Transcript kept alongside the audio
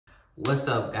What's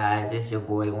up, guys? It's your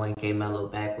boy 1K Mellow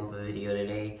back with a video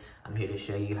today. I'm here to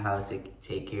show you how to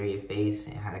take care of your face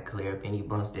and how to clear up any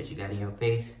bumps that you got in your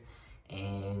face.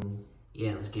 And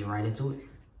yeah, let's get right into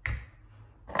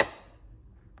it.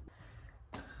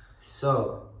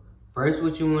 So first,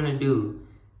 what you want to do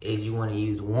is you want to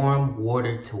use warm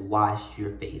water to wash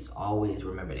your face. Always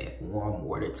remember that, warm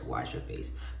water to wash your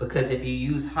face. Because if you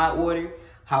use hot water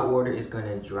is going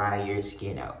to dry your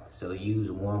skin out. So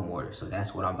use warm water. So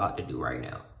that's what I'm about to do right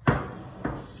now.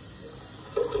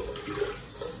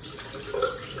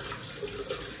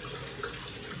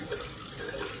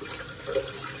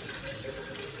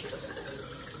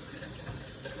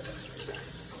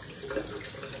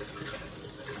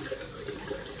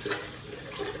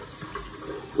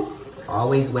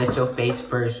 Always wet your face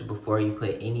first before you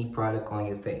put any product on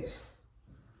your face.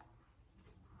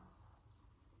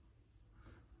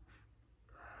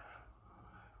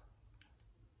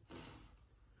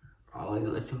 Always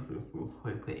wet your face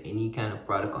before you put any kind of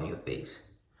product on your face.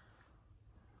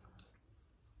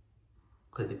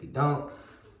 Because if you don't,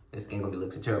 this skin gonna be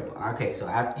looking terrible. Okay, so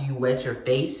after you wet your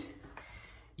face,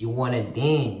 you wanna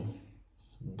then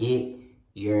get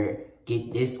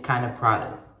this kind of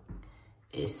product.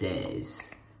 It says,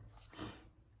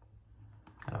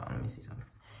 hold on, let me see something.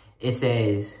 It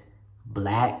says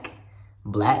Black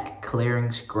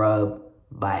Clearing Scrub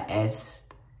by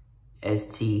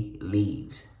ST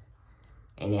Leaves.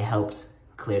 And it helps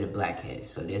clear the blackheads.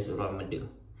 So this is what I'm gonna do.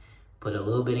 Put a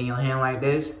little bit in your hand like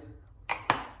this.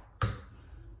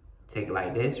 Take it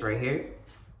like this right here.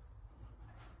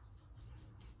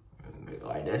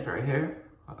 Like this right here.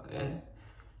 Okay.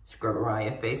 Scrub around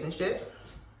your face and shit.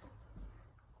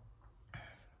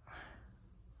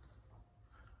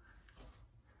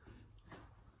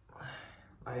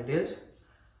 Like this.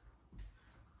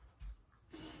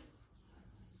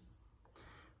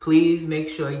 Please make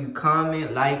sure you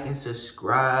comment, like, and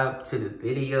subscribe to the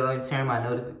video and turn my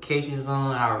notifications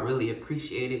on. I would really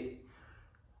appreciate it.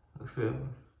 Okay.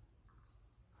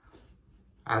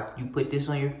 After you put this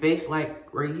on your face,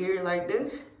 like right here, like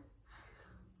this,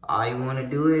 all you want to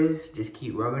do is just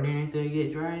keep rubbing it until you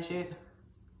get dry and shit.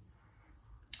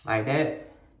 Like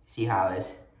that. See how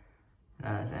it's, you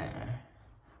know what I'm saying?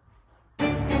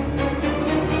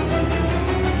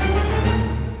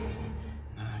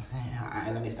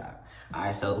 Let me stop. All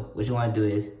right, so what you want to do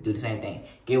is do the same thing.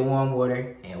 Get warm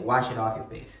water and wash it off your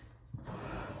face.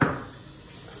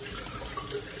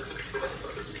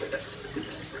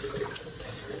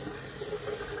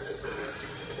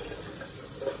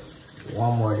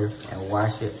 Warm water and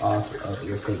wash it off of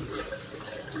your face.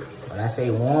 When I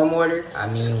say warm water, I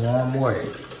mean warm water.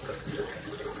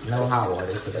 No hot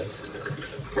water to this.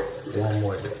 Warm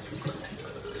water.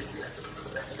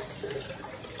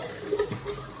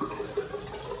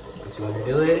 What you want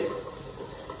to do is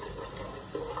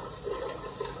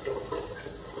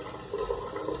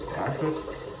wash it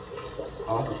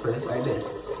off the face like this.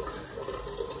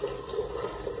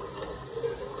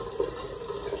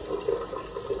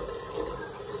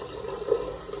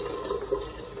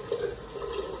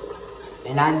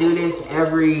 And I do this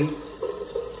every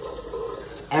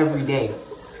day.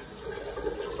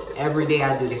 Every day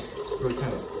I do this routine.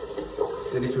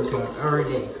 Every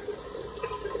day.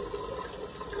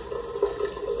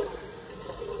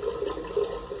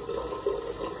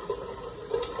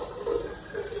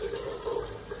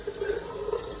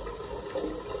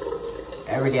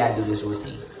 Every day I do this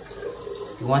routine.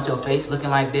 If you want your face looking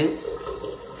like this,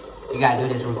 you gotta do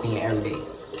this routine every day.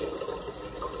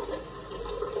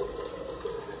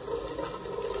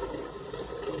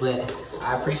 But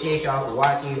I appreciate y'all for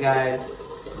watching, you guys.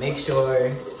 Make sure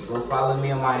you go follow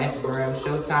me on my Instagram,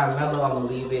 Showtime Mellow. I'm gonna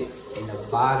leave it in the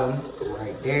bottom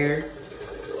right there.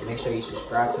 Make sure you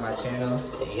subscribe to my channel.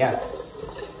 And yeah.